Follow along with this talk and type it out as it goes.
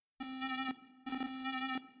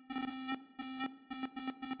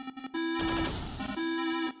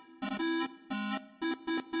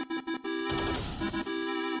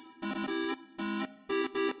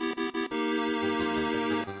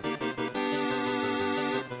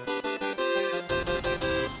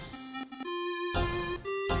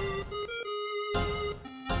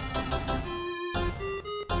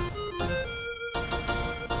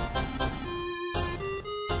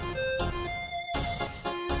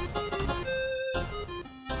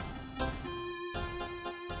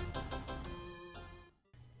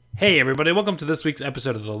Hey everybody, welcome to this week's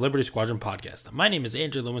episode of the Liberty Squadron podcast. My name is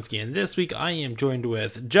Andrew Lewinsky, and this week I am joined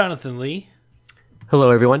with Jonathan Lee.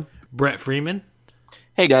 Hello everyone. Brett Freeman.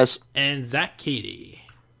 Hey guys. And Zach Cady.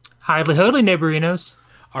 Hidely hodly, neighborinos.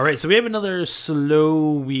 Alright, so we have another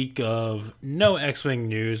slow week of no X-Wing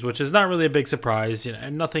news, which is not really a big surprise,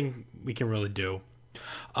 and nothing we can really do.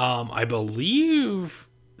 I believe...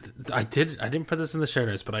 I didn't put this in the show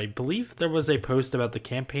notes, but I believe there was a post about the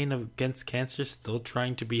campaign against cancer still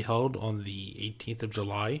trying to be held on the 18th of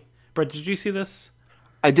July. Brett, did you see this?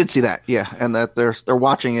 I did see that, yeah, and that they're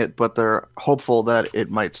watching it, but they're hopeful that it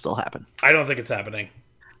might still happen. I don't think it's happening.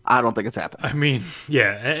 I don't think it's happening. I mean,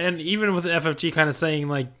 yeah, and even with the FFG kind of saying,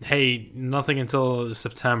 like, hey, nothing until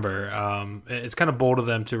September, it's kind of bold of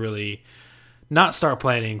them to really not start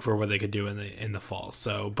planning for what they could do in the fall.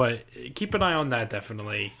 So, but keep an eye on that,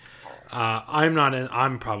 definitely.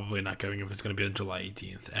 I'm probably not going if it's going to be on July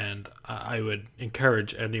 18th, and I would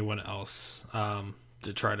encourage anyone else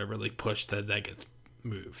to try to really push that gets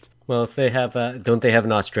moved. Well, if they have, don't they have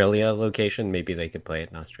an Australia location? Maybe they could play it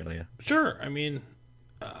in Australia. Sure. I mean,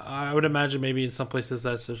 I would imagine maybe in some places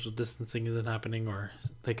that social distancing isn't happening, or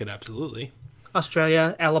they could absolutely.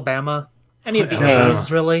 Australia, Alabama, any of the areas,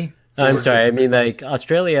 really. I'm sorry. I mean, like,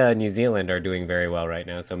 Australia and New Zealand are doing very well right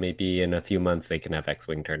now, so maybe in a few months they can have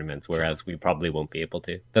X-Wing tournaments, whereas we probably won't be able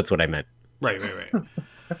to. That's what I meant. Right.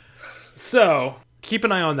 So, keep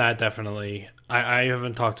an eye on that, definitely. I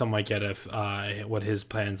haven't talked to Mike yet if what his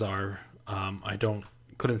plans are.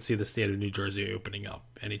 Couldn't see the state of New Jersey opening up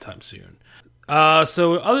anytime soon.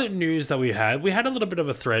 So other news that we had a little bit of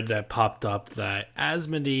a thread that popped up that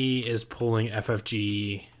Asmodee is pulling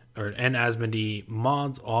FFG and Asmodee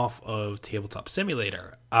mods off of Tabletop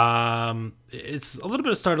Simulator. It's a little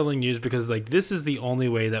bit of startling news because this is the only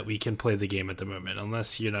way that we can play the game at the moment,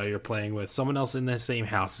 unless you're playing with someone else in the same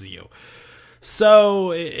house as you.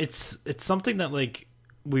 So it's something that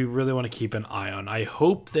we really want to keep an eye on. I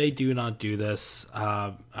hope they do not do this.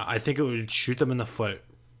 I think it would shoot them in the foot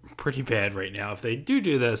pretty bad right now if they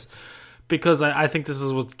do this, because I think this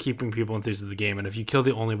is what's keeping people enthused of the game. And if you kill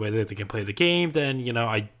the only way that they can play the game, then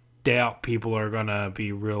I doubt people are gonna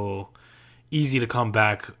be real easy to come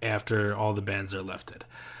back after all the bans are lifted.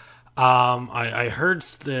 I heard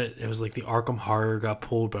that it was the Arkham Horror got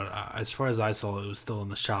pulled, but as far as I saw, it was still in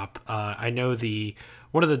the shop. I know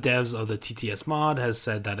one of the devs of the TTS mod has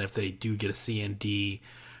said that if they do get a CND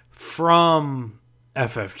from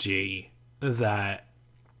FFG, that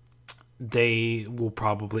they will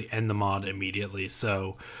probably end the mod immediately.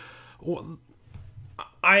 So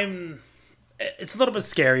it's a little bit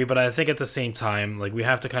scary, but I think at the same time, we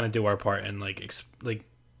have to kind of do our part and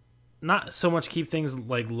not so much keep things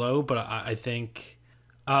low, but I think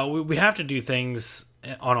we have to do things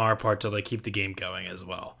on our part to keep the game going as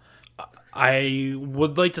well. I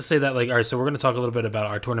would like to say that all right, so we're going to talk a little bit about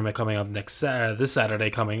our tournament coming up this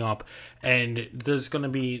Saturday coming up, and there's going to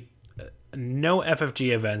be no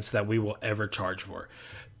FFG events that we will ever charge for,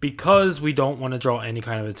 because we don't want to draw any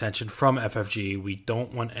kind of attention from FFG. We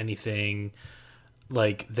don't want anything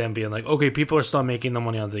them being okay, people are still making the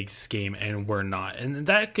money on this game and we're not, and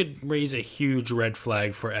that could raise a huge red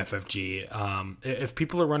flag for FFG. If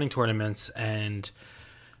people are running tournaments and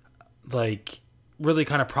really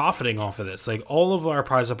kind of profiting off of this, all of our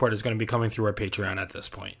prize support is going to be coming through our Patreon at this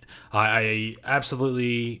point. I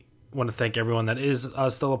absolutely want to thank everyone that is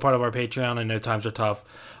still a part of our Patreon. I know times are tough.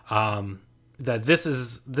 That this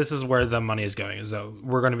is where the money is going. So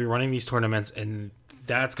we're going to be running these tournaments, and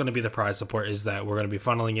that's going to be the prize support, is that we're going to be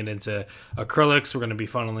funneling it into acrylics. We're going to be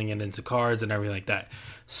funneling it into cards and everything like that.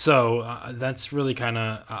 So that's really kind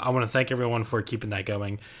of, I want to thank everyone for keeping that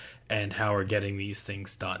going and how we're getting these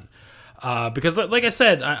things done. Because like I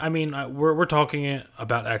said, I mean, we're talking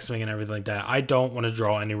about X-Wing and everything like that. I don't want to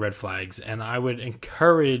draw any red flags, and I would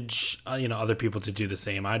encourage, other people to do the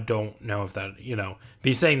same. I don't know if that,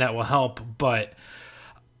 be saying that will help, but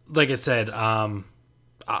like I said,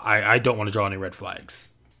 I don't want to draw any red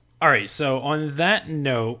flags. All right. So on that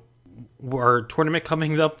note, our tournament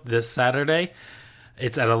coming up this Saturday.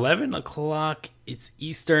 It's at 11 o'clock. It's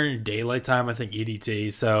Eastern Daylight Time, I think,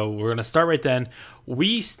 EDT. So we're going to start right then.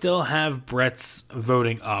 We still have Brett's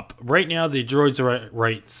voting up. Right now, the Droids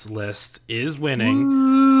Rights list is winning.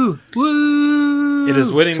 Woo! It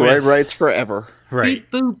is winning Droid Rights forever. Right.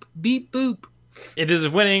 Beep boop, beep boop. It is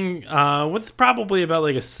winning with probably about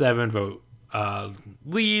a 7-vote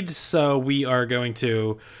lead. So we are going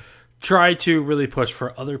to try to really push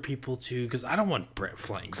for other people too, because I don't want Brett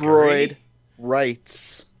flying Droid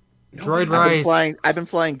Rights. Droid Rights. I've been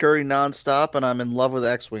flying Guri nonstop, and I'm in love with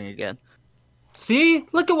X-Wing again. See,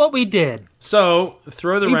 look at what we did. So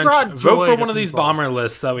throw the We wrench. brought Vote joy for to one of these people. bomber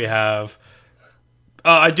lists that we have.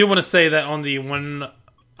 I do want to say that on the one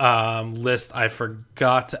list, I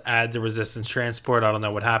forgot to add the resistance transport. I don't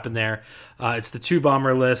know what happened there. It's the 2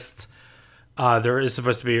 bomber list. There is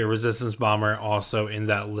supposed to be a resistance bomber also in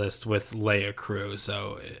that list with Leia crew.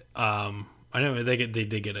 So I know they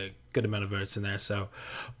did get a good amount of votes in there. So,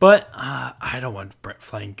 but I don't want Brett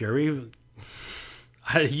flying Guri.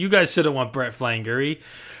 You guys shouldn't want Brett flying Guri.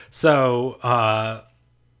 So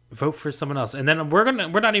vote for someone else, and then we're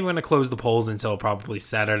not even gonna close the polls until probably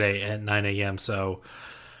Saturday at 9 a.m. So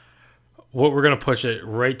we're gonna push it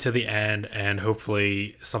right to the end, and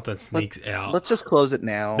hopefully something sneaks out. Let's just close it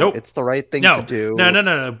now. Nope. It's the right thing to do.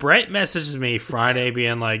 No. Brett messages me Friday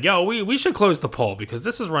being like, yo, we should close the poll because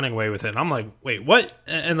this is running away with it. And I'm like, wait, what?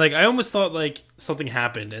 And like, I almost thought like something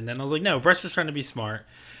happened. And then I was like, no, Brett's just trying to be smart.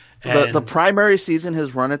 And The primary season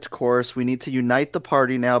has run its course. We need to unite the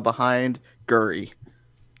party now behind Guri.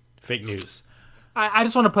 fake news. I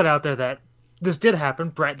just want to put out there that this did happen.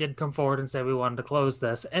 Brett did come forward and say we wanted to close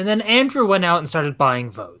this. And then Andrew went out and started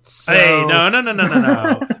buying votes. So... Hey,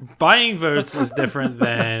 no. Buying votes is different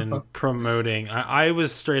than promoting. I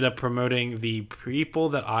was straight up promoting the people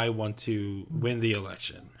that I want to win the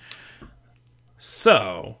election.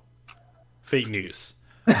 So, fake news.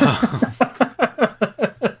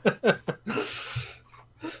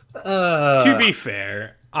 To be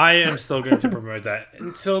fair, I am still going to promote that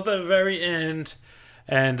until the very end.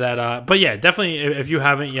 And that, but yeah, definitely, if you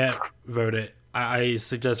haven't yet voted, I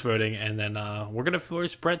suggest voting. And then we're going to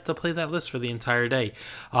force Brett to play that list for the entire day.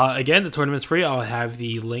 Again, the tournament's free. I'll have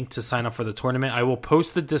the link to sign up for the tournament. I will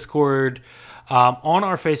post the Discord on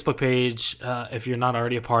our Facebook page if you're not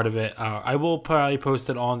already a part of it. I will probably post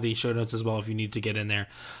it on the show notes as well if you need to get in there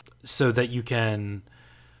so that you can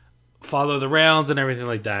follow the rounds and everything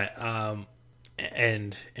like that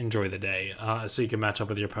and enjoy the day so you can match up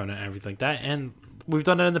with your opponent and everything like that. And we've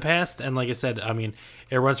done it in the past, and like I said, I mean,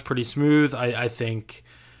 it runs pretty smooth. I think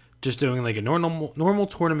just doing like a normal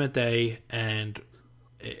tournament day and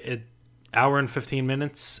it hour and 15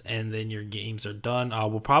 minutes, and then your games are done.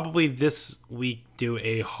 We'll probably this week do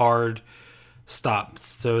a hard stop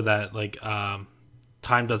so that like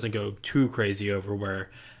time doesn't go too crazy over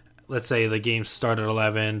where, let's say the games start at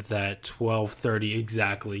 11, that 12:30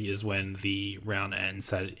 exactly is when the round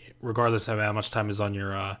ends. That regardless of how much time is on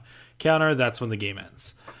your counter, that's when the game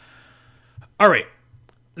ends. All right,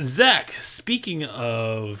 Zach, speaking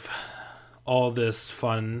of all this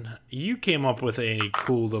fun, you came up with a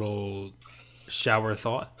cool little shower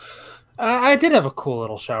thought. I did have a cool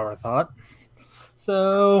little shower thought.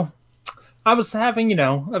 So I was having,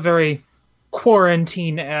 a very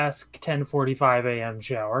quarantine-esque 10:45 a.m.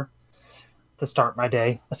 shower to start my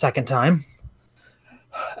day a second time.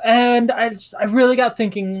 And I really got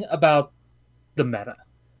thinking about the meta.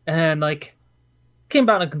 And, came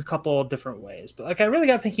about in a couple of different ways. But, I really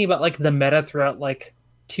got thinking about, the meta throughout,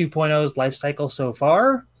 2.0's life cycle so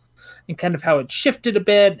far. And kind of how it shifted a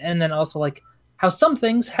bit. And then also, how some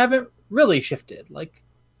things haven't really shifted.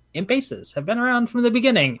 Imp Aces have been around from the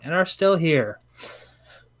beginning and are still here.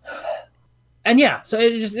 And yeah, so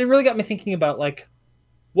it really got me thinking about,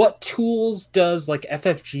 what tools does,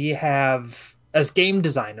 FFG have as game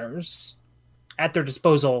designers at their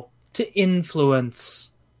disposal to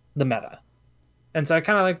influence the meta. And so I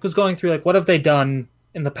kind of was going through what have they done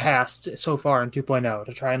in the past so far in 2.0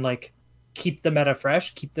 to try and keep the meta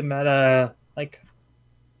fresh, keep the meta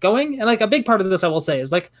going. And a big part of this I will say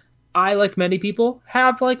is I, like many people,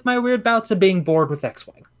 have my weird bouts of being bored with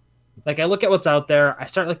X-Wing. I look at what's out there, I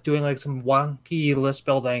start doing some wonky list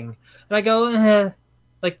building, and I go,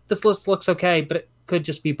 this list looks okay, but it could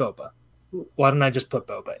just be Boba. Why don't I just put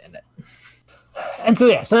Boba in it? And so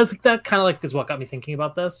yeah, so that kind of is what got me thinking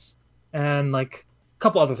about this. And a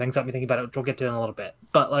couple other things got me thinking about it, which we'll get to in a little bit.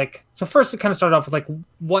 But so first it kind of started off with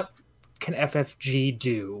what can FFG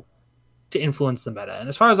do to influence the meta? And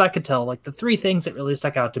as far as I could tell, the three things that really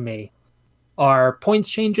stuck out to me are points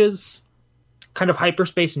changes, kind of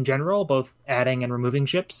hyperspace in general, both adding and removing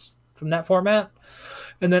ships from that format,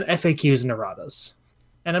 and then FAQs and erratas.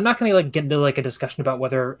 And I'm not going to get into a discussion about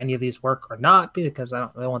whether any of these work or not, because I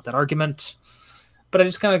don't really want that argument. But I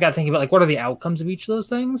just kind of got thinking about what are the outcomes of each of those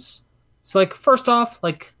things. So first off,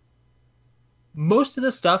 most of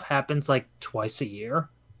this stuff happens twice a year,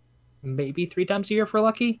 maybe 3 times a year if we're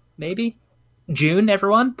lucky, maybe. June,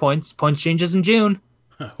 everyone, points changes in June.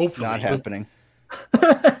 Hopefully. Not happening.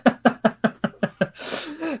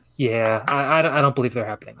 Yeah, I don't believe they're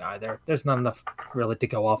happening either. There's not enough really to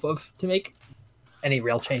go off of to make any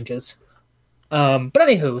real changes. But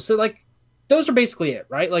anywho, so those are basically it,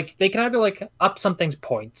 right? Like they can either like up something's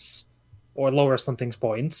points or lower something's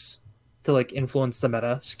points to like influence the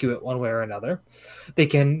meta, skew it one way or another. They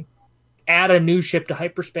can add a new ship to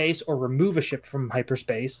hyperspace or remove a ship from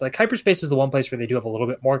hyperspace. Like hyperspace is the one place where they do have a little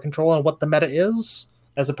bit more control on what the meta is,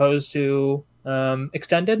 as opposed to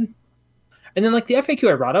extended. And then like the FAQ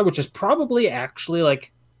errata, which is probably actually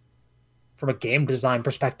like from a game design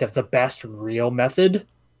perspective the best real method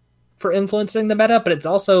for influencing the meta, but it's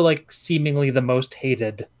also like seemingly the most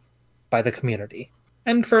hated by the community.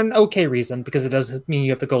 And for an okay reason, because it does mean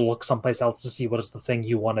you have to go look someplace else to see what is the thing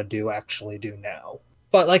you want to do actually do now.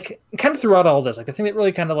 But like kind of throughout all this, like the thing that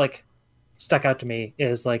really kind of like stuck out to me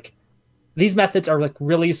is like these methods are like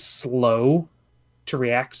really slow to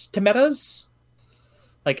react to metas.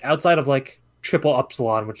 Like outside of like Triple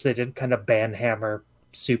Upsilon, which they did kind of banhammer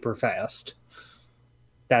super fast.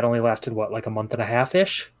 That only lasted what, like a month and a half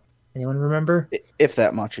ish? Anyone remember? If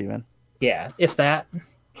that much, even. Yeah, if that.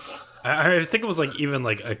 I think it was like even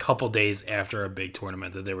like a couple days after a big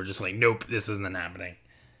tournament that they were just like, nope, this isn't happening.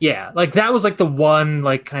 Yeah, like that was like the one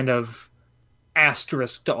like kind of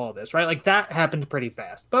asterisk to all this, right? Like that happened pretty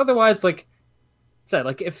fast. But otherwise, like I said,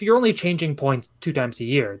 like if you're only changing points 2 times a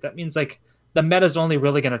year, that means like the meta's only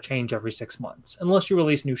really going to change every 6 months. Unless you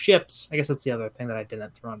release new ships. I guess that's the other thing that I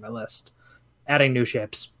didn't throw on my list. Adding new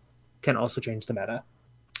ships can also change the meta.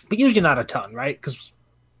 But usually not a ton, right? Because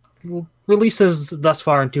releases thus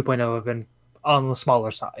far in 2.0 have been on the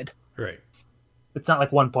smaller side. Right. It's not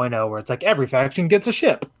like 1.0 where it's like every faction gets a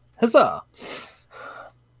ship. Huzzah!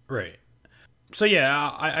 Right. So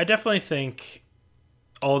yeah, I definitely think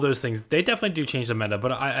all those things, they definitely do change the meta,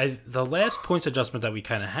 but I the last points adjustment that we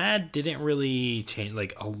kind of had didn't really change.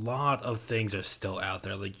 Like a lot of things are still out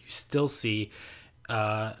there. Like you still see,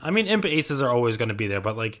 I mean, Imp Aces are always going to be there,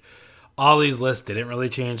 but like Ollie's list didn't really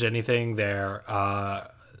change anything there.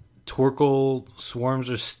 Torkoal swarms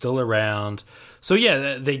are still around. So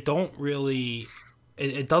yeah, they don't really,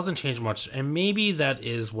 it doesn't change much. And maybe that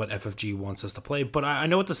is what FFG wants us to play. But I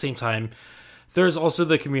know at the same time, there's also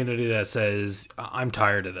the community that says, I'm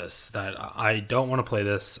tired of this, that I don't want to play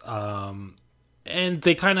this. And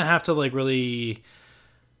they kind of have to like really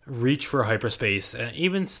reach for hyperspace. And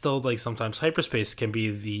even still, like sometimes hyperspace can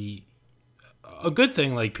be a good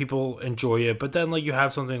thing. Like people enjoy it. But then like you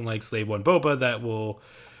have something like Slave One Boba that will,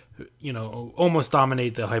 you know, almost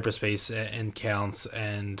dominate the hyperspace and counts.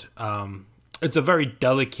 And it's a very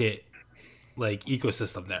delicate like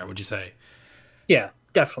ecosystem there, would you say? Yeah,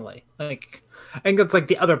 definitely. Like I think that's like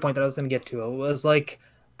the other point that I was going to get to. It was like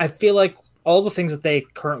I feel like all the things that they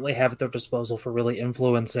currently have at their disposal for really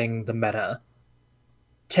influencing the meta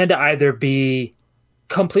tend to either be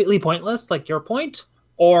completely pointless, like your point,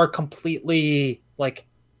 or completely like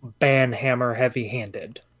banhammer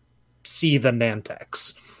heavy-handed. See the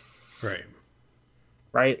Nantex. Right.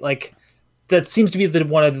 Right? Like that seems to be the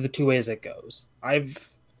one of the two ways it goes.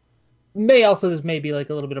 This may be like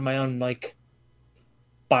a little bit of my own like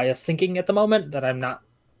bias thinking at the moment, that I'm not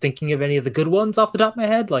thinking of any of the good ones off the top of my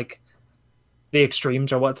head. Like the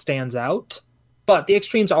extremes are what stands out, but the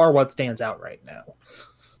extremes are what stands out right now.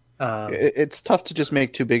 It's tough to just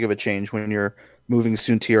make too big of a change when you're moving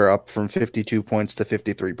Soontir up from 52 points to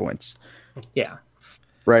 53 points. Yeah.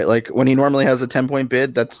 Right, like when he normally has a 10-point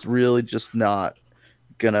bid, that's really just not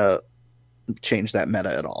gonna change that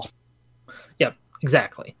meta at all. Yep,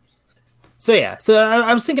 exactly. So yeah, so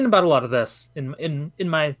I was thinking about a lot of this in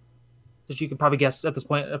my, as you could probably guess at this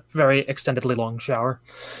point, a very extendedly long shower.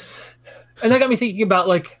 And that got me thinking about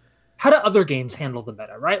like, how do other games handle the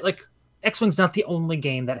meta, right? Like X-Wing's not the only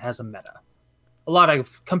game that has a meta. A lot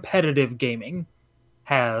of competitive gaming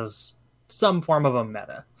has some form of a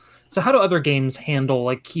meta. So how do other games handle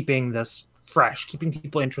like keeping this fresh, keeping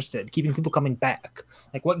people interested, keeping people coming back?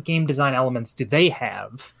 Like what game design elements do they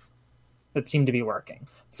have that seem to be working?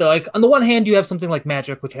 So like on the one hand, you have something like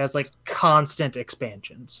Magic, which has like constant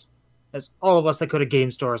expansions. As all of us that go to game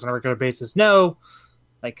stores on a regular basis know,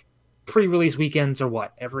 like pre-release weekends are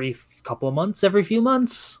what? Every couple of months, every few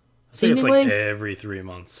months? I think it's Seemingly? like every 3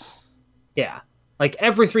 months. Yeah. Like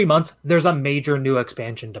every 3 months, there's a major new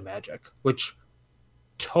expansion to Magic, which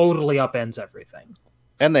totally upends everything.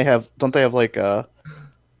 And don't they have like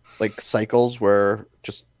cycles where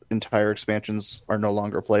just entire expansions are no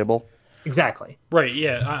longer playable? Exactly. Right,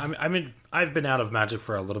 yeah. I mean, I've been out of Magic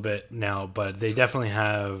for a little bit now, but they definitely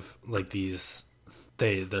have like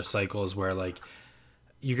their cycles where like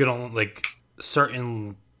you can only like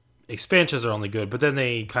certain expansions are only good, but then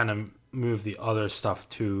they kind of move the other stuff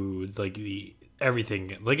to like the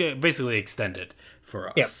everything, like basically extended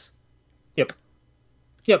for us.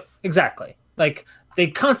 Yep, exactly. Like they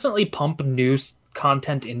constantly pump new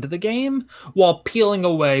content into the game while peeling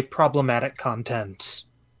away problematic content.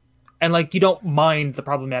 And like, you don't mind the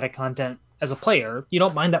problematic content as a player. You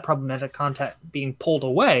don't mind that problematic content being pulled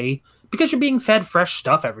away because you're being fed fresh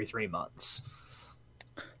stuff every 3 months.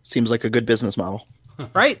 Seems like a good business model.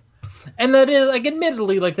 Right? And that is, like,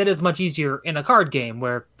 admittedly, like, that is much easier in a card game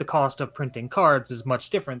where the cost of printing cards is much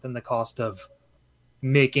different than the cost of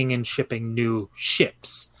making and shipping new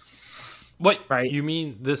ships. What? Right. You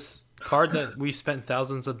mean this card that we spent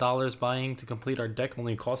thousands of dollars buying to complete our deck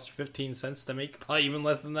only cost 15 cents to make? Probably even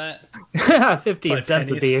less than that. 15 cents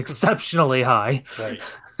would be exceptionally high. Right.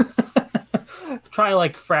 Try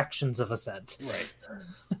like fractions of a cent. Right.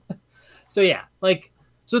 So yeah, like,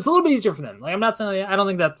 so it's a little bit easier for them. Like, I'm not saying, I don't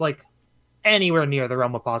think that's like anywhere near the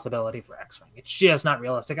realm of possibility for X-Wing. It's just not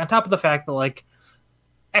realistic. On top of the fact that like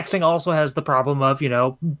X-Wing also has the problem of, you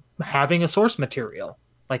know, having a source material.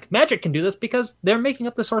 Like, Magic can do this because they're making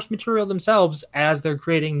up the source material themselves as they're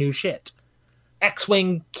creating new shit.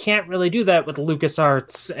 X-Wing can't really do that with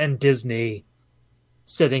LucasArts and Disney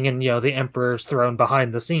sitting in, you know, the Emperor's throne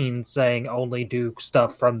behind the scenes saying only do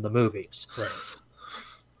stuff from the movies. Right.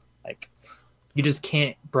 Like, you just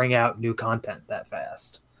can't bring out new content that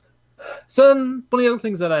fast. So then, one of the other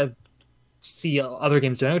things that I see other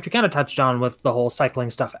games doing, which we kind of touched on with the whole cycling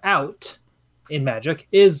stuff out in Magic,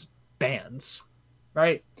 is bans.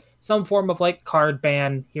 Right? Some form of like card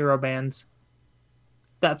ban, hero bans,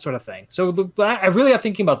 that sort of thing. So I really am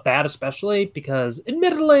thinking about that, especially because,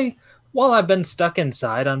 admittedly, while I've been stuck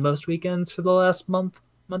inside on most weekends for the last month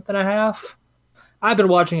and a half, I've been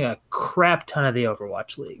watching a crap ton of the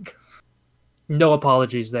Overwatch League. No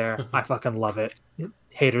apologies there. I fucking love it.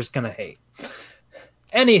 Haters gonna hate.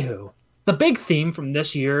 Anywho, the big theme from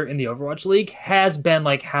this year in the Overwatch League has been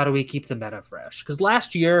like, how do we keep the meta fresh? Because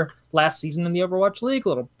last season in the Overwatch League, a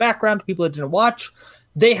little background to people that didn't watch,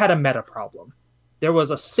 they had a meta problem. There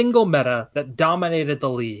was a single meta that dominated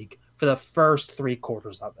the league for the first 3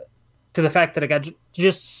 quarters of it, to the fact that it got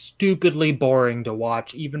just stupidly boring to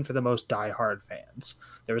watch, even for the most diehard fans.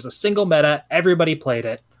 There was a single meta, everybody played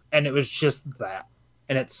it, and it was just that,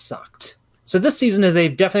 and it sucked. So this season is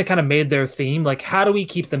they've definitely kind of made their theme, like, how do we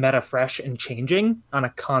keep the meta fresh and changing on a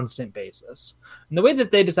constant basis? And the way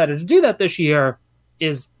that they decided to do that this year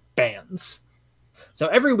is bans. So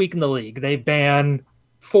every week in the league, they ban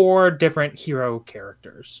 4 different hero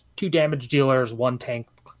characters, 2 damage dealers, 1 tank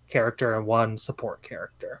character, and 1 support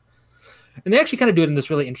character. And they actually kind of do it in this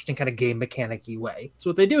really interesting kind of game mechanic-y way. So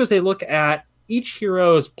what they do is they look at each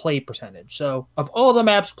hero's play percentage. So of all the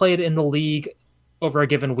maps played in the league over a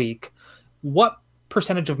given week, what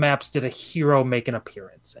percentage of maps did a hero make an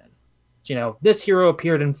appearance in? You know, this hero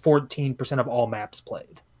appeared in 14% of all maps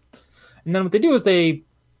played. And then what they do is they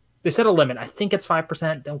set a limit. I think it's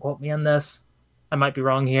 5%. Don't quote me on this. I might be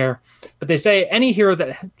wrong here. But they say any hero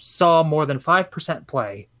that saw more than 5%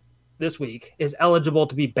 play this week is eligible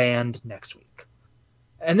to be banned next week.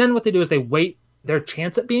 And then what they do is they weight their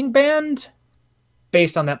chance at being banned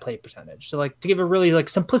based on that play percentage. So, like, to give a really like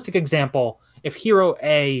simplistic example, if hero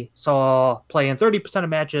A saw play in 30% of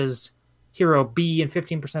matches, hero B in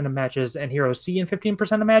 15% of matches, and hero C in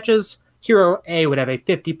 15% of matches, hero A would have a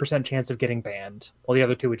 50% chance of getting banned, while the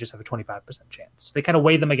other 2 would just have a 25% chance. They kind of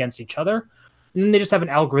weigh them against each other, and then they just have an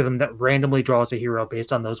algorithm that randomly draws a hero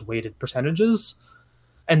based on those weighted percentages,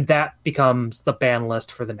 and that becomes the ban list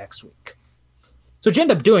for the next week. So what you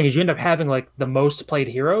end up doing is you end up having like the most played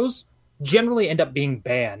heroes generally end up being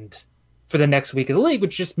banned for the next week of the league,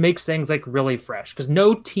 which just makes things like really fresh, because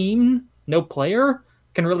no team, no player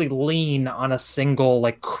can really lean on a single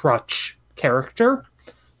like crutch character.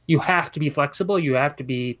 You have to be flexible. You have to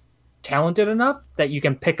be talented enough that you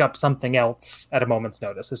can pick up something else at a moment's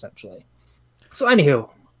notice, essentially. So anywho,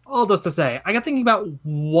 all this to say, I got thinking about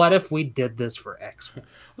what if we did this for X? I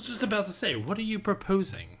was just about to say, what are you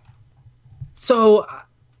proposing? So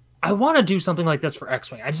I want to do something like this for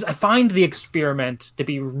X-Wing. I find the experiment to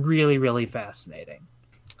be really, really fascinating.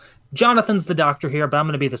 Jonathan's the doctor here, but I'm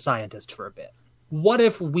going to be the scientist for a bit. What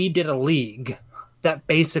if we did a league that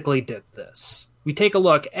basically did this? We take a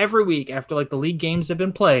look every week after like the league games have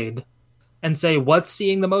been played and say what's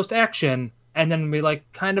seeing the most action, and then we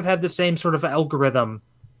like kind of have the same sort of algorithm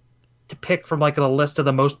to pick from like the list of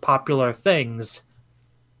the most popular things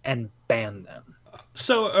and ban them.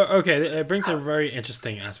 So okay, it brings a very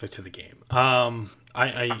interesting aspect to the game.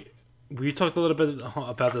 We talked a little bit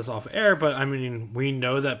about this off air, but I mean, we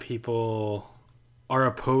know that people are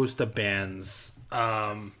opposed to bans,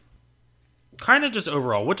 kind of just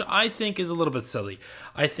overall, which I think is a little bit silly.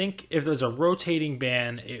 I think if there's a rotating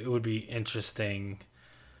ban, it would be interesting.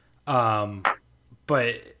 But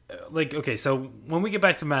like, okay, so when we get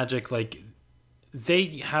back to Magic, like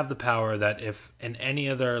they have the power that if in any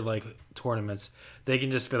other like tournaments, they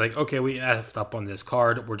can just be like, okay, we effed up on this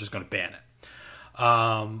card, we're just going to ban it.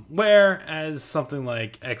 Whereas something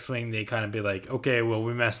like X-Wing, they kind of be like, okay, well,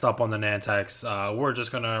 we messed up on the Nantex, we're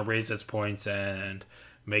just going to raise its points and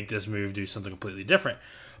make this move do something completely different.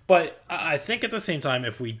 But I think at the same time,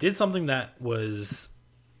 if we did something that was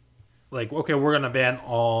like, okay, we're going to ban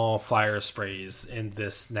all fire sprays in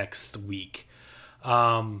this next week,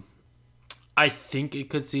 I think it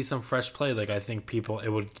could see some fresh play. Like, I think it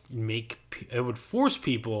would force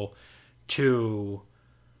people to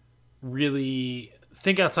really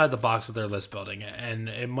think outside the box with their list building, and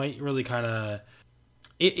it might really kind of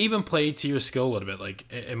even play to your skill a little bit.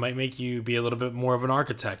 Like, it might make you be a little bit more of an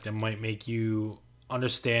architect. It might make you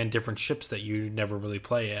understand different ships that you never really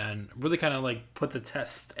play, and really kind of like put the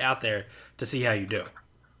test out there to see how you do.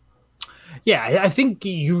 Yeah, I think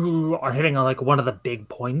you are hitting on like one of the big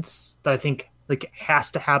points that I think like has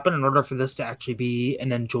to happen in order for this to actually be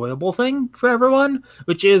an enjoyable thing for everyone,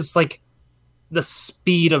 which is like the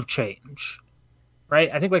speed of change, right?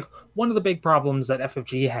 I think like one of the big problems that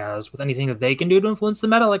FFG has with anything that they can do to influence the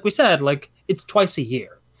meta, like we said, like it's twice a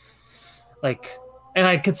year. Like, and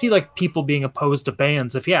I could see like people being opposed to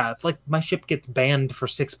bans if like my ship gets banned for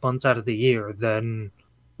 6 months out of the year, then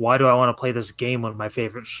why do I want to play this game when my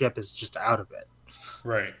favorite ship is just out of it?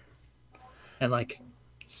 Right. And like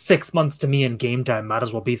 6 months to me in game time might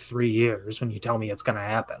as well be 3 years when you tell me it's going to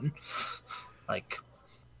happen. Like,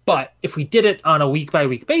 but if we did it on a week by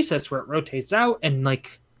week basis where it rotates out, and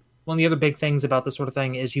like one of the other big things about this sort of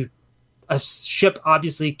thing is a ship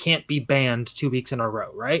obviously can't be banned 2 weeks in a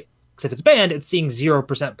row, right? Because if it's banned, it's seeing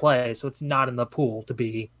 0% play, so it's not in the pool to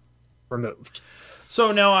be removed.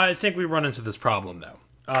 So now I think we run into this problem though.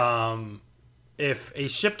 If a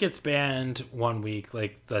ship gets banned 1 week,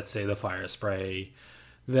 like let's say the fire spray,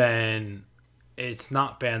 then it's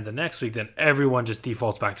not banned the next week, then everyone just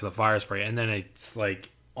defaults back to the fire spray, and then it's like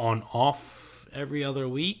on off every other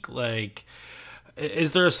week. Like,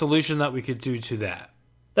 is there a solution that we could do to that?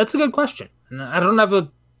 That's a good question, and I don't have a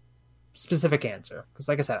specific answer because,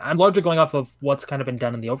 like I said, I'm largely going off of what's kind of been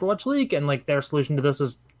done in the Overwatch League, and like their solution to this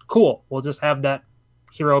is cool. We'll just have that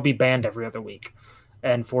hero be banned every other week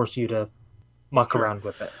and force you to muck around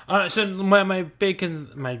with it. So my big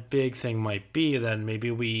thing might be then maybe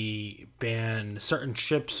we ban certain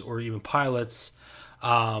ships or even pilots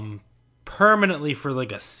permanently for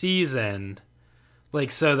like a season,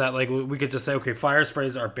 like so that like we could just say, okay, fire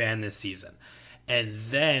sprays are banned this season, and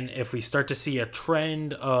then if we start to see a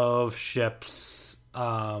trend of ships,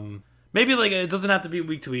 maybe like it doesn't have to be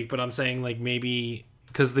week to week, but I'm saying like maybe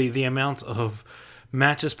because the amount of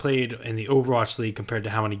matches played in the Overwatch League compared to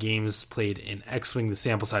how many games played in X-Wing, the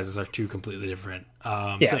sample sizes are two completely different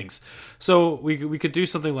things. So we could do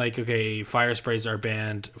something like, okay, fire sprays are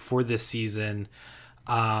banned for this season,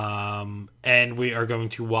 and we are going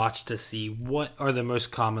to watch to see what are the most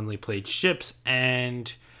commonly played ships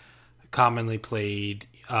and commonly played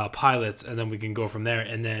pilots, and then we can go from there.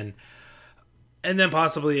 And then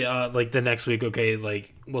possibly like the next week, okay,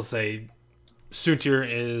 like we'll say Soontir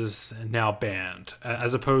is now banned,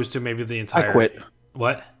 as opposed to maybe the entire. I quit.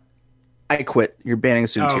 What? I quit. You're banning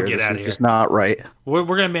Soontir. Get This out of is here. just not right. We're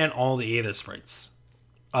going to ban all the Aether sprites.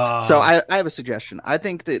 So I have a suggestion. I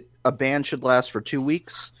think that a ban should last for 2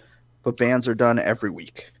 weeks, but bans are done every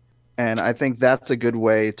week. And I think that's a good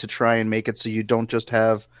way to try and make it so you don't just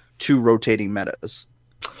have two rotating metas.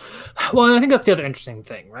 Well, and I think that's the other interesting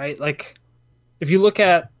thing, right? Like, if you look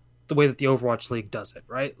at the way that the Overwatch League does it,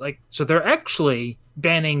 right? Like, so they're actually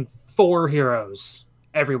banning 4 heroes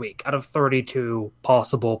every week out of 32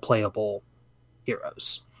 possible playable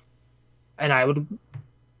heroes. And I would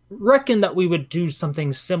reckon that we would do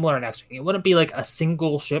something similar next week. It wouldn't be like a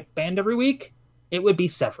single ship banned every week. It would be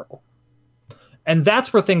several. And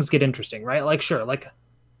that's where things get interesting, right? Like, sure, like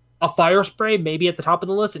a fire spray maybe at the top of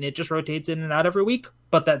the list and it just rotates in and out every week.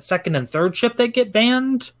 But that second and third ship that get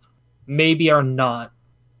banned maybe are not.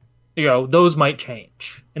 You know, those might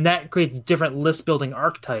change. And that creates different list building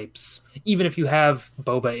archetypes, even if you have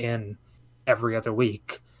Boba in every other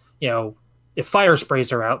week. You know, if fire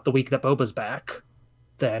sprays are out the week that Boba's back,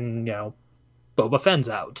 then, you know, Boba Fett's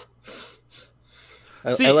out.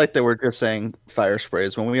 I like that we're just saying fire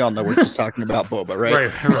sprays when we all know we're just talking about Boba,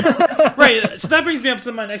 right? Right. So that brings me up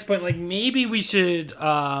to my next point. Like, maybe we should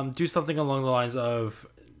do something along the lines of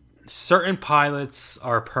certain pilots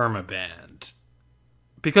are permabanned.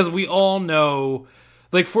 Because we all know,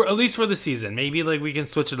 like, for at least for the season, maybe like we can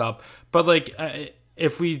switch it up. But like,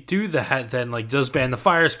 if we do that, then like just ban the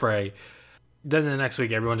fire spray. Then the next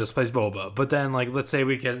week everyone just plays Boba. But then like, let's say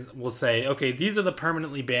we'll say, okay, these are the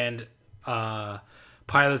permanently banned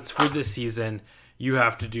pilots for this season, you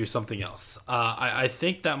have to do something else. I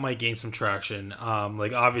think that might gain some traction.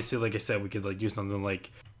 Like obviously, like I said, we could like do something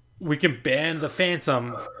like we can ban the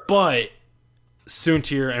Phantom, but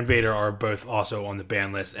Soontir and Vader are both also on the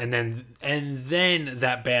ban list, and then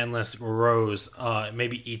that ban list grows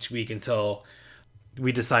maybe each week until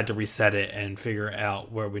we decide to reset it and figure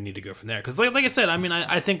out where we need to go from there. Because like I said, I mean,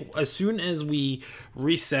 I think as soon as we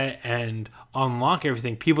reset and unlock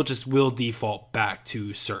everything, people just will default back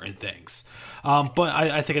to certain things. But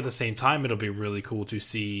I think at the same time, it'll be really cool to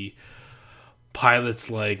see pilots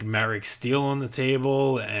like Marek Steele on the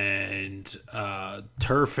table and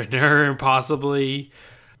Turfiner possibly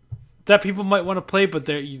that people might want to play, but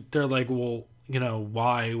they're like, well, you know,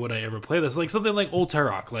 why would I ever play this? Like something like Old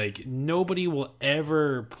Turok. Like nobody will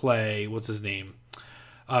ever play what's his name,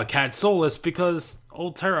 Cat Solus, because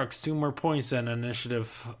Old Turok's 2 more points and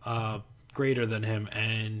initiative greater than him,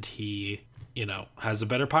 and he, you know, has a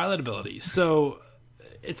better pilot ability. So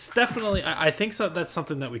it's definitely, I think so. That's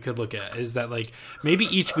something that we could look at, is that like maybe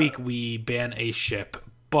each week we ban a ship,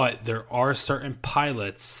 but there are certain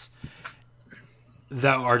pilots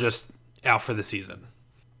that are just out for the season.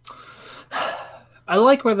 I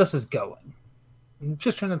like where this is going. I'm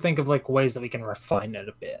just trying to think of like ways that we can refine it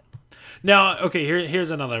a bit. Now, okay,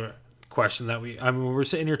 here's another question that we're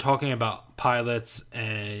sitting here talking about pilots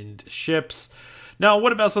and ships. Now,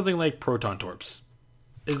 what about something like proton torps?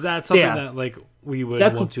 Is that something that like we would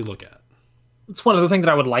want to look at? It's one of the things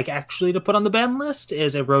that I would like actually to put on the ban list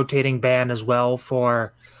is a rotating ban as well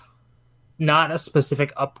for not a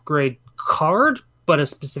specific upgrade card, but a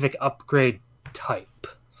specific upgrade type.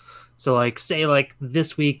 So like say like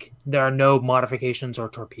this week there are no modifications or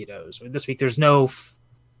torpedoes, or this week there's no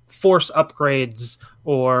force upgrades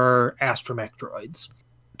or astromech droids.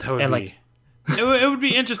 That would be it would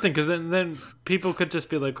be interesting, because then people could just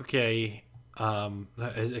be like, okay,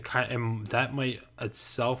 that might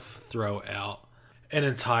itself throw out an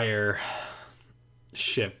entire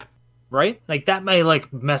ship, right? Like that may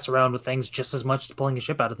like mess around with things just as much as pulling a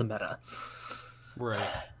ship out of the meta, right?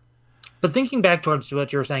 But thinking back towards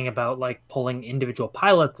what you were saying about like pulling individual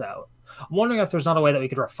pilots out, I'm wondering if there's not a way that we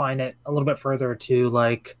could refine it a little bit further to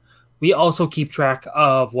like, we also keep track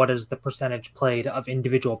of what is the percentage played of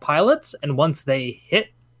individual pilots, and once they hit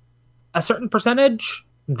a certain percentage,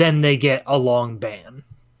 then they get a long ban.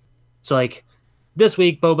 So like this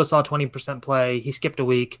week, Boba saw 20% play, he skipped a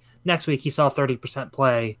week. Next week, he saw 30%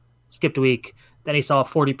 play, skipped a week. Then he saw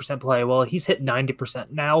 40% play. Well, he's hit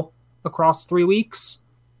 90% now across 3 weeks.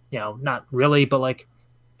 You know, not really, but like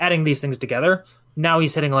adding these things together, now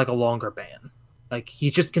he's hitting like a longer ban. Like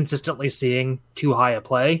he's just consistently seeing too high a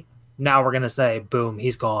play. Now we're going to say, boom,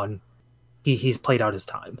 he's gone. He's played out his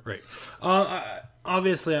time. Right.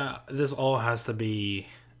 Obviously, this all has to be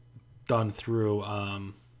done through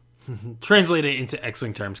translated into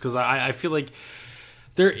X-Wing terms, because I feel like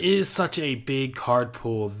there is such a big card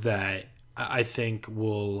pool that I think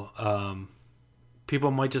will people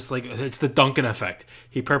might just like, it's the Duncan effect.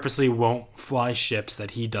 He purposely won't fly ships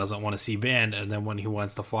that he doesn't want to see banned, and then when he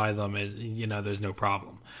wants to fly them, you know, there's no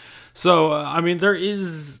problem. So I mean, there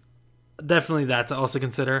is definitely that to also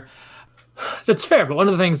consider. That's fair, but one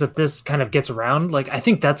of the things that this kind of gets around, like I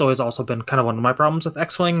think that's always also been kind of one of my problems with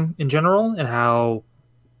X-Wing in general and how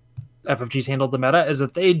FFG's handled the meta, is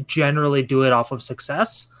that they generally do it off of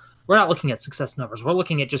success. We're not looking at success numbers. We're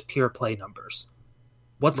looking at just pure play numbers.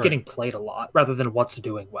 What's getting played a lot rather than what's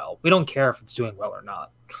doing well. We don't care if it's doing well or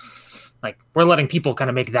not. Like, we're letting people kind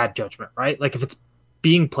of make that judgment, right? Like, if it's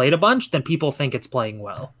being played a bunch, then people think it's playing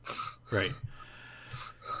well. Right.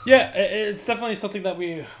 Yeah, it's definitely something that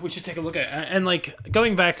we should take a look at. And like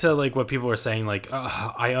going back to like what people were saying, like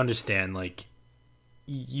I understand like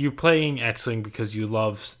you playing X-Wing because you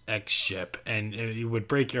love X ship, and it would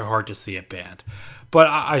break your heart to see it banned. But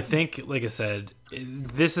I think, like I said,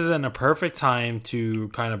 this isn't a perfect time to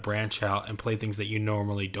kind of branch out and play things that you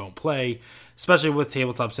normally don't play, especially with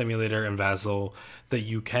Tabletop Simulator and Vassal, that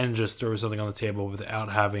you can just throw something on the table without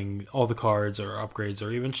having all the cards or upgrades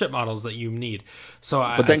or even ship models that you need. So,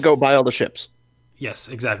 but then go buy all the ships. Yes,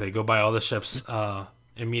 exactly. Go buy all the ships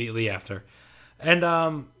immediately after,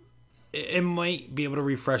 and it might be able to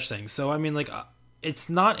refresh things. So I mean, like, it's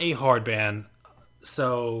not a hard ban.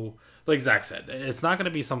 So, like Zach said, it's not going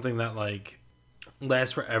to be something that like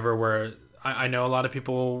lasts forever. Where I know a lot of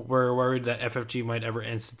people were worried that FFG might ever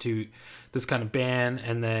institute this kind of ban,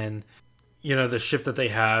 and then, you know, the ship that they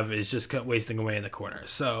have is just wasting away in the corner.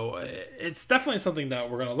 So it's definitely something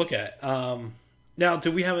that we're going to look at. Now,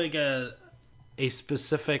 do we have like a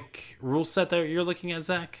specific rule set that you're looking at,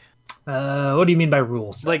 Zach? What do you mean by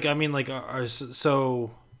rules? Like, I mean, like,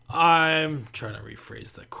 I'm trying to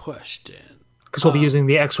rephrase the question. Because we'll be using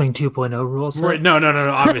the X-Wing 2.0 rules. Set. Right? No,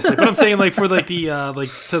 obviously. But I'm saying like for like the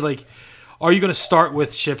are you going to start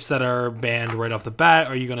with ships that are banned right off the bat?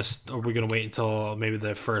 Are we going to wait until maybe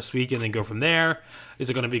the first week and then go from there? Is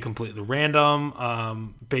it going to be completely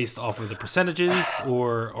random, based off of the percentages,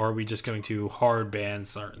 or are we just going to hard ban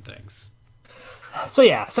certain things? So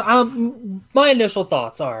my initial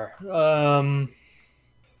thoughts are,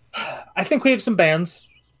 I think we have some bans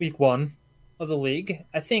week 1 of the league.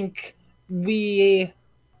 I think we've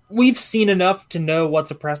seen enough to know what's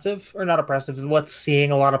oppressive or not oppressive, what's seeing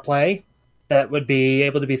a lot of play that would be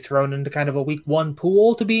able to be thrown into kind of a week 1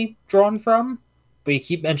 pool to be drawn from. But you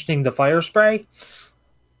keep mentioning the fire spray.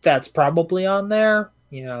 That's probably on there.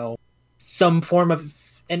 You know, some form of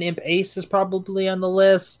an imp ace is probably on the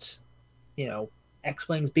list. You know,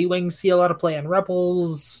 X-Wings, B-Wings see a lot of play on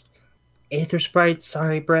Rebels. Aether Sprites,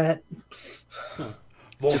 sorry, Brett.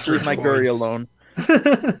 Just leave my Guri alone.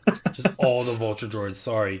 Just all the Vulture droids.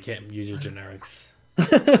 Sorry, you can't use your generics.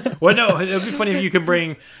 Well, no, it would be funny if you could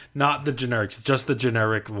bring not the generics, just the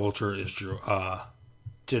generic Vulture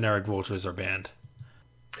generic Vultures are banned.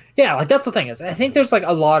 Yeah, like that's the thing is I think there's like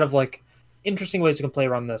a lot of like interesting ways you can play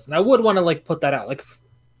around this, and I would want to like put that out like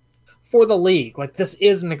for the league. Like this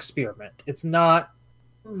is an experiment. It's not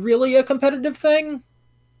really a competitive thing.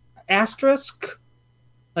 Asterisk.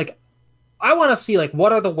 Like I want to see like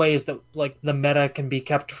what are the ways that like the meta can be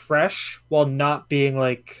kept fresh while not being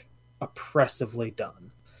like oppressively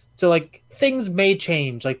done. So like things may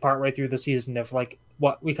change like partway through the season if like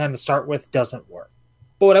what we kind of start with doesn't work.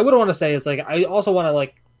 But what I would want to say is like I also want to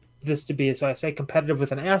like this to be, so I say competitive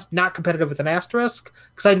with not competitive with an asterisk,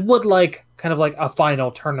 because I would like kind of like a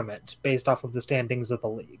final tournament based off of the standings of the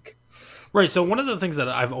league. Right. So one of the things that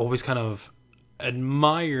I've always kind of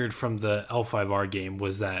admired from the L5R game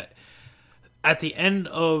was that at the end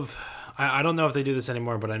of, I don't know if they do this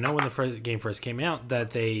anymore, but I know when the game first came out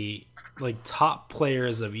that they like top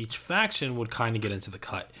players of each faction would kind of get into the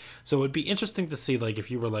cut. So it would be interesting to see like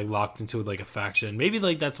if you were like locked into like a faction, maybe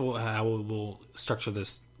like that's how we'll structure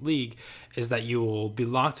this league, is that you will be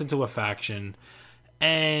locked into a faction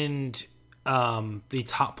and the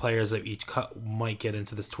top players of each cut might get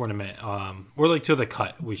into this tournament, or like to the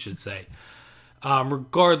cut, we should say,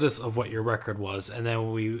 regardless of what your record was, and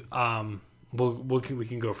then we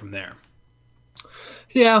can go from there.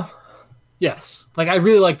 Yeah. Yes. Like I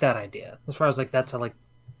really like that idea. As far as like that's a, like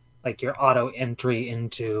your auto entry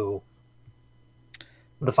into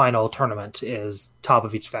the final tournament is top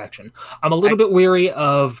of each faction. I'm a little bit weary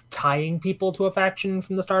of tying people to a faction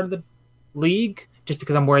from the start of the league, just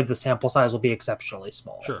because I'm worried the sample size will be exceptionally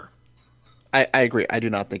small. Sure. I agree. I do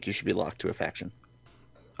not think you should be locked to a faction.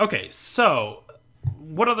 Okay, so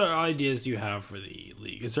what other ideas do you have for the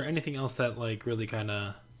league? Is there anything else that like really kind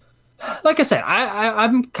of... Like I said,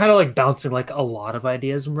 I'm kind of like bouncing like a lot of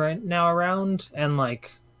ideas right now around, and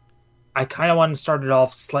like I kind of want to start it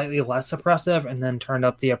off slightly less oppressive and then turn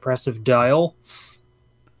up the oppressive dial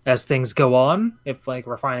as things go on. If like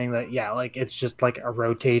we're finding that, yeah, like it's just like a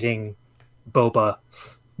rotating Boba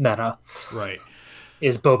meta. Right.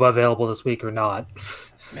 Is Boba available this week or not?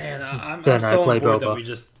 Man, I'm still on board that we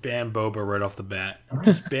just ban Boba right off the bat.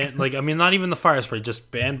 Just ban, like, I mean, not even the fire spray, just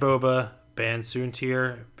ban Boba, ban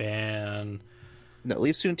Soontir, ban... No,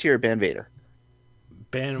 leave Soontir, ban Vader.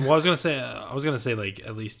 Ban, well, I was gonna say like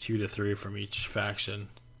at least 2 to 3 from each faction.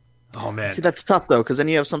 Oh man. See, that's tough though, because then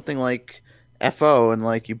you have something like FO, and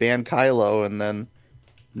like you ban Kylo, and then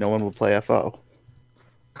no one will play FO.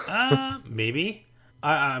 Maybe.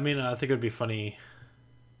 I mean, I think it would be funny.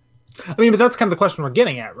 I mean, but that's kind of the question we're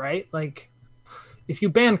getting at, right? Like, if you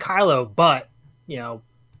ban Kylo, but, you know,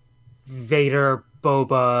 Vader,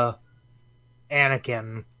 Boba,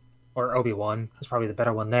 Anakin, or Obi-Wan is probably the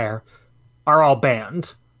better one there, are all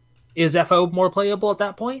banned. Is FO more playable at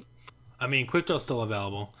that point? I mean, Quickdraw's still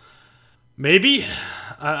available. Maybe.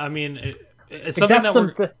 I mean, it's like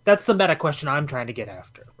something that's the meta question I'm trying to get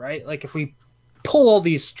after, right? Like, if we pull all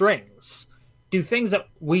these strings, do things that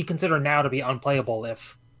we consider now to be unplayable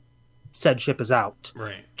if said ship is out,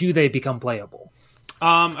 right, do they become playable?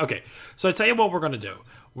 Okay, so I tell you what we're going to do.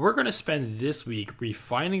 We're going to spend this week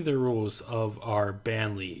refining the rules of our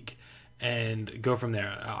ban league and go from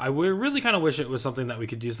there. I would really kind of wish it was something that we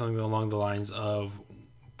could do something along the lines of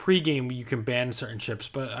pre-game you can ban certain ships,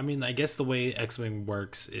 but I mean, I guess the way X-Wing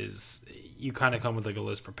works is you kind of come with like a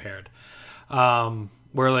list prepared.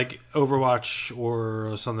 Where like Overwatch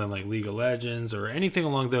or something like League of Legends or anything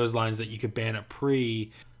along those lines that you could ban at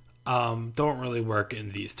pre don't really work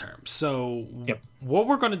in these terms. So What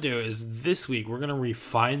we're going to do is this week we're going to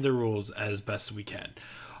refine the rules as best we can.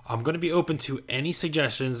 I'm going to be open to any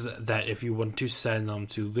suggestions that if you want to send them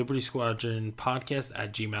to Liberty Squadron Podcast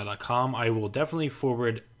at gmail.com. I will definitely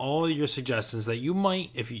forward all your suggestions that you might,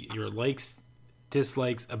 if your likes,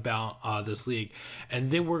 dislikes about this league,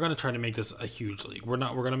 and then we're going to try to make this a huge league. We're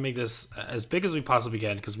going to make this as big as we possibly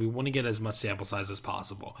can because we want to get as much sample size as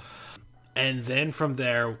possible, and then from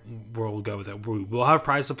there we'll go with it. We'll have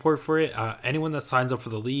prize support for it. Anyone that signs up for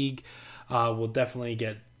the league will definitely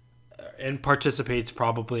get and participates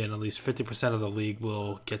probably in at least 50% of the league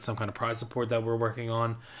will get some kind of prize support that we're working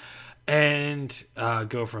on, and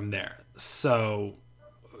go from there. So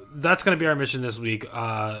that's going to be our mission this week.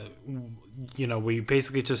 We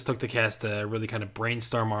basically just took the cast to really kind of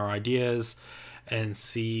brainstorm our ideas and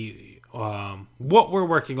see what we're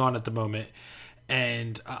working on at the moment.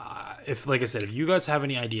 And if you guys have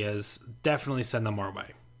any ideas, definitely send them our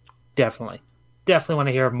way. Definitely want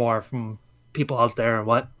to hear more from people out there and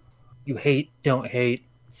what you hate, don't hate,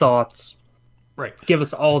 thoughts. Right. Give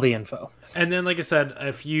us all the info. And then, like I said,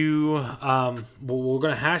 if you, we're going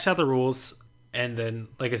to hash out the rules. And then,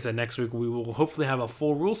 like I said, next week we will hopefully have a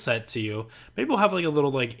full rule set to you. Maybe we'll have like a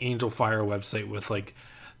little like Angel Fire website with like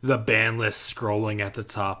the ban list scrolling at the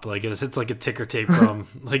top. Like it's like a ticker tape from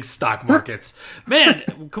like stock markets. Man,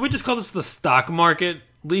 can we just call this the stock market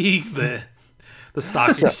league? The stock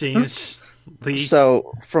exchange league?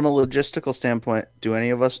 So from a logistical standpoint, do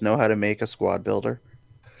any of us know how to make a squad builder?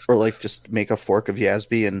 Or like just make a fork of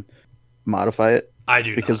Yasby and modify it? I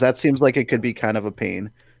do because not. That seems like it could be kind of a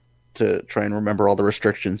pain to try and remember all the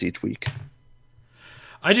restrictions each week.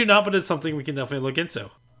 I do not, but it's something we can definitely look into.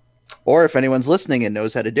 Or if anyone's listening and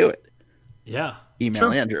knows how to do it, yeah, email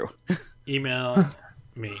Andrew. Email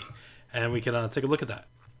me, and we can take a look at that,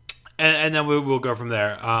 and then we'll go from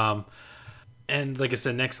there. And like I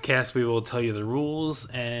said, next cast we will tell you the rules,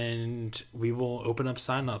 and we will open up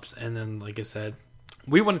signups, and then like I said,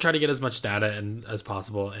 we want to try to get as much data as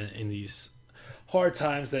possible in these hard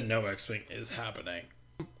times that no X-Wing is happening.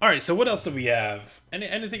 All right, so what else do we have?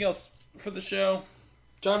 Anything else for the show?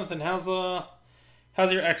 Jonathan, how's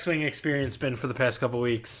your X-Wing experience been for the past couple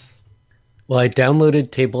weeks? Well, I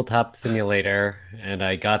downloaded Tabletop Simulator, and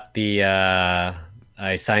I got the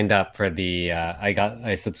I signed up for the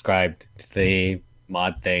I subscribed to the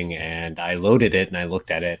mod thing, and I loaded it and I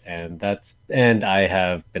looked at it, and I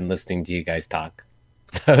have been listening to you guys talk.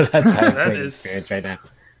 So that's my that is experience right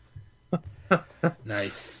now.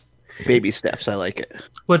 Nice. Baby steps, I like it.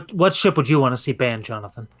 What ship would you want to see banned,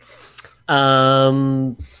 Jonathan?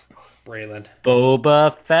 Braylon.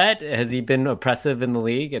 Boba Fett, has he been oppressive in the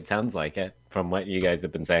league? It sounds like it from what you guys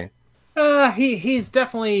have been saying. He's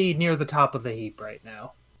definitely near the top of the heap right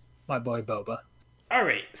now. My boy Boba. All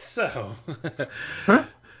right, so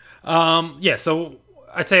so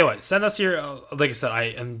I tell you what, send us your like I said, I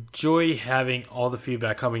enjoy having all the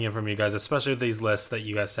feedback coming in from you guys, especially with these lists that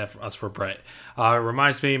you guys sent for us for Brett. It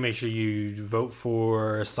reminds me, make sure you vote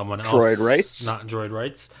for someone else. Droid Rights. Not Droid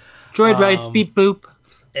Rights. Droid Rights, beep boop.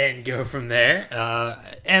 And go from there.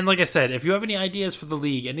 And like I said, if you have any ideas for the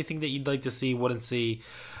league, anything that you'd like to see, wouldn't see,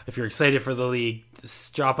 if you're excited for the league,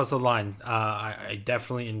 just drop us a line. I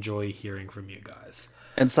definitely enjoy hearing from you guys.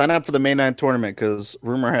 And sign up for the May 9th tournament, because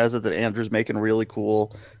rumor has it that Andrew's making really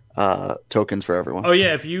cool tokens for everyone. Oh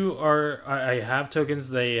yeah, if you are, I have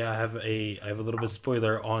tokens. I have a little bit of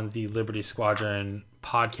spoiler on the Liberty Squadron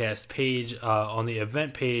podcast page, on the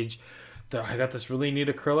event page. I got this really neat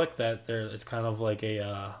acrylic it's kind of like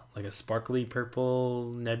a sparkly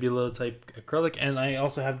purple nebula type acrylic, and I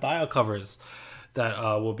also have dial covers that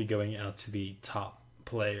will be going out to the top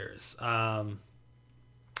players.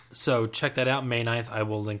 So check that out, May 9th. I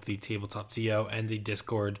will link the Tabletop TO and the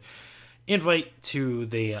Discord invite to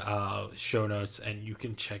the show notes, and you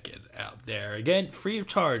can check it out there. Again, free of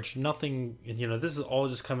charge. Nothing, this is all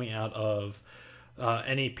just coming out of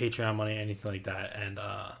any Patreon money, anything like that. And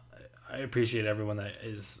I appreciate everyone that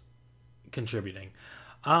is contributing.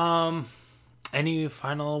 Any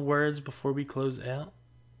final words before we close out?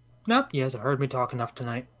 Nope, you guys have heard me talk enough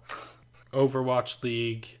tonight. Overwatch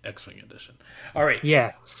League X-Wing Edition. All right.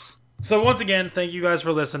 Yes. So once again, thank you guys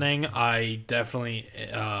for listening. I definitely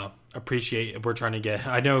appreciate it. We're trying to get...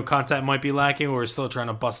 I know content might be lacking. We're still trying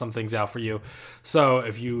to bust some things out for you. So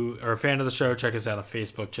if you are a fan of the show, check us out on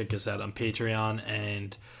Facebook. Check us out on Patreon.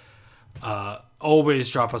 And always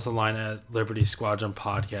drop us a line at Liberty Squadron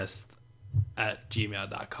Podcast at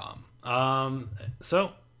gmail.com.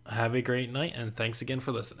 So have a great night, and thanks again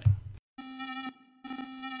for listening.